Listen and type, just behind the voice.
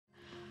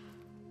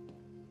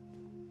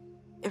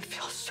It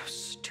feels so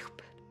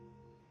stupid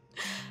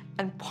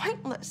and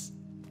pointless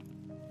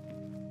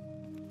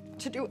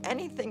to do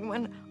anything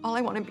when all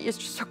I want to be is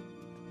just so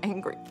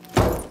angry.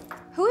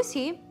 Who is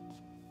he?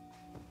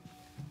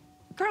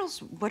 Girls,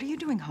 what are you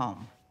doing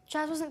home?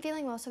 Jazz wasn't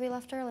feeling well, so we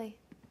left early.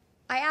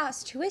 I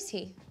asked, who is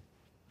he?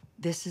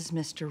 This is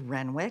Mr.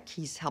 Renwick.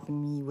 He's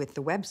helping me with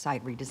the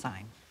website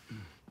redesign.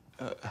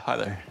 Hi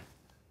there.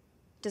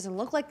 Doesn't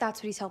look like that's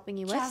what he's helping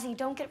you with. Jazzy,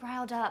 don't get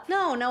riled up.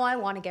 No, I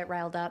want to get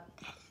riled up.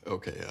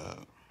 Okay,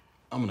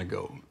 I'm gonna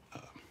go.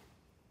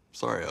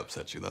 Sorry I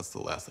upset you. That's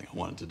the last thing I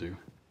wanted to do.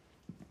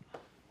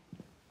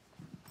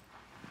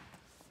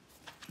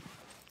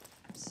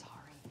 I'm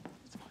sorry.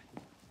 It's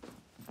fine.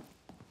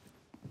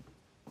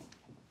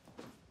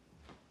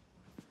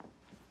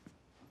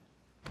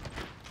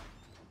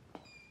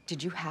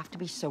 Did you have to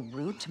be so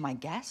rude to my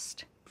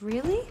guest?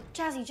 Really?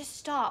 Jazzy, just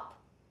stop.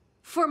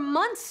 For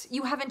months,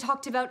 you haven't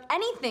talked about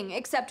anything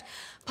except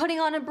putting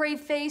on a brave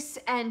face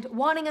and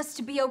wanting us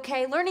to be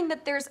okay, learning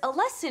that there's a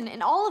lesson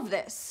in all of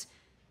this.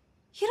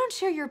 You don't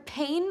share your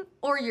pain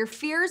or your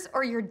fears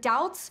or your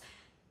doubts,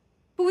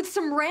 but with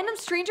some random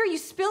stranger, you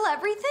spill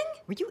everything?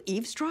 Were you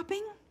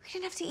eavesdropping? We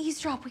didn't have to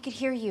eavesdrop, we could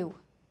hear you.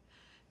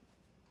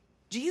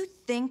 Do you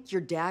think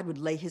your dad would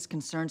lay his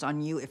concerns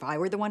on you if I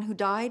were the one who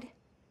died?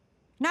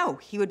 No,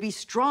 he would be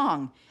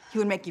strong. He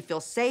would make you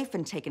feel safe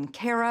and taken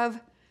care of.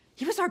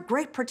 He was our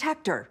great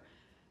protector.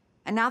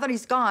 And now that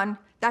he's gone,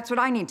 that's what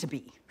I need to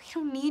be. We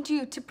don't need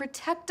you to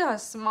protect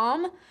us,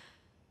 Mom.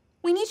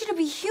 We need you to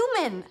be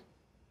human.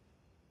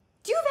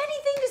 Do you have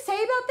anything to say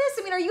about this?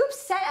 I mean, are you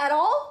upset at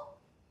all?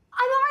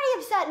 I'm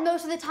already upset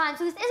most of the time,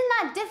 so this isn't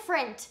that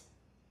different.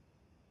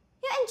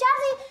 Yeah, and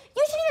Jazzy,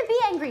 you shouldn't even be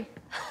angry.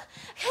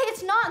 Okay,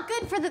 it's not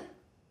good for the...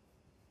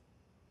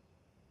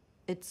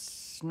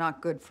 It's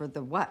not good for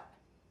the what?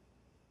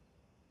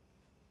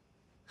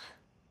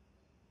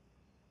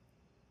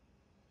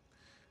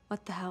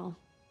 What the hell?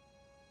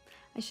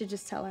 I should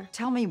just tell her.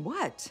 Tell me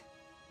what?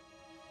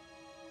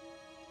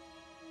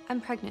 I'm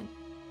pregnant.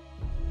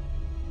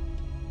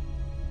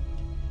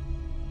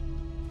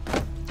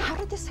 How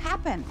did this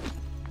happen?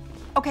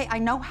 Okay, I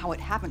know how it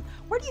happened.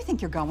 Where do you think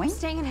you're going?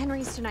 Staying in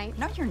Henry's tonight.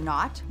 No, you're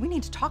not. We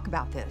need to talk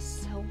about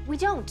this. No, we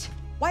don't.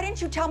 Why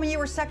didn't you tell me you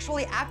were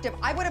sexually active?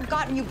 I would have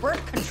gotten you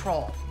birth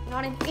control. I'm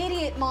not an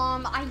idiot,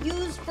 Mom. I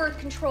used birth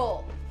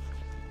control.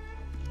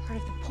 Part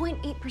of the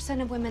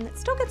 0.8% of women that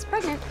still gets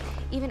pregnant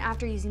even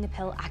after using the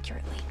pill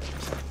accurately.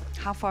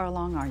 How far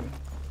along are you?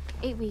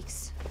 8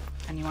 weeks.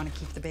 And you want to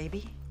keep the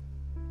baby?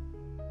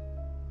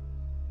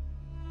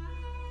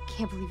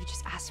 Can't believe you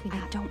just asked me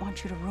that. I don't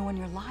want you to ruin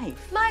your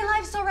life. My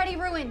life's already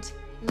ruined.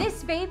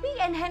 This baby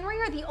and Henry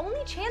are the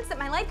only chance that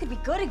my life could be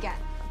good again.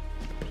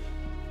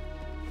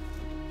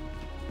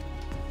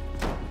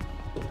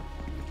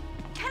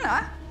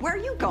 Kenna, where are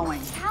you going?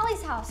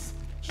 Callie's house.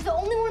 She's the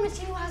only one in the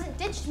team who hasn't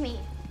ditched me.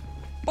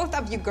 Both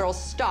of you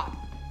girls, stop.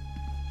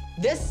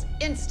 This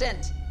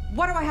instant.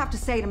 What do I have to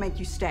say to make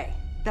you stay?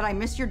 That I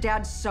miss your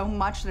dad so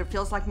much that it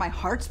feels like my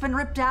heart's been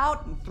ripped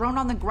out and thrown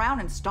on the ground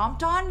and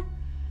stomped on?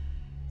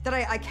 That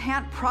I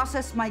can't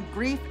process my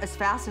grief as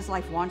fast as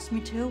life wants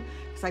me to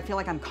because I feel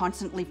like I'm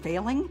constantly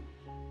failing?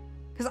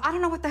 Because I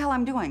don't know what the hell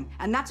I'm doing.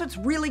 And that's what's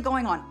really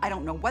going on. I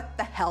don't know what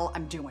the hell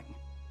I'm doing.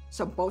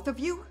 So both of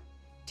you,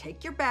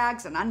 take your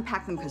bags and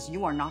unpack them because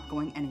you are not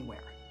going anywhere.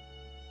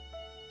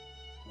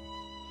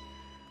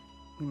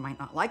 We might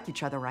not like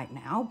each other right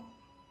now.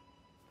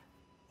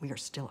 We are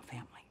still a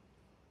family.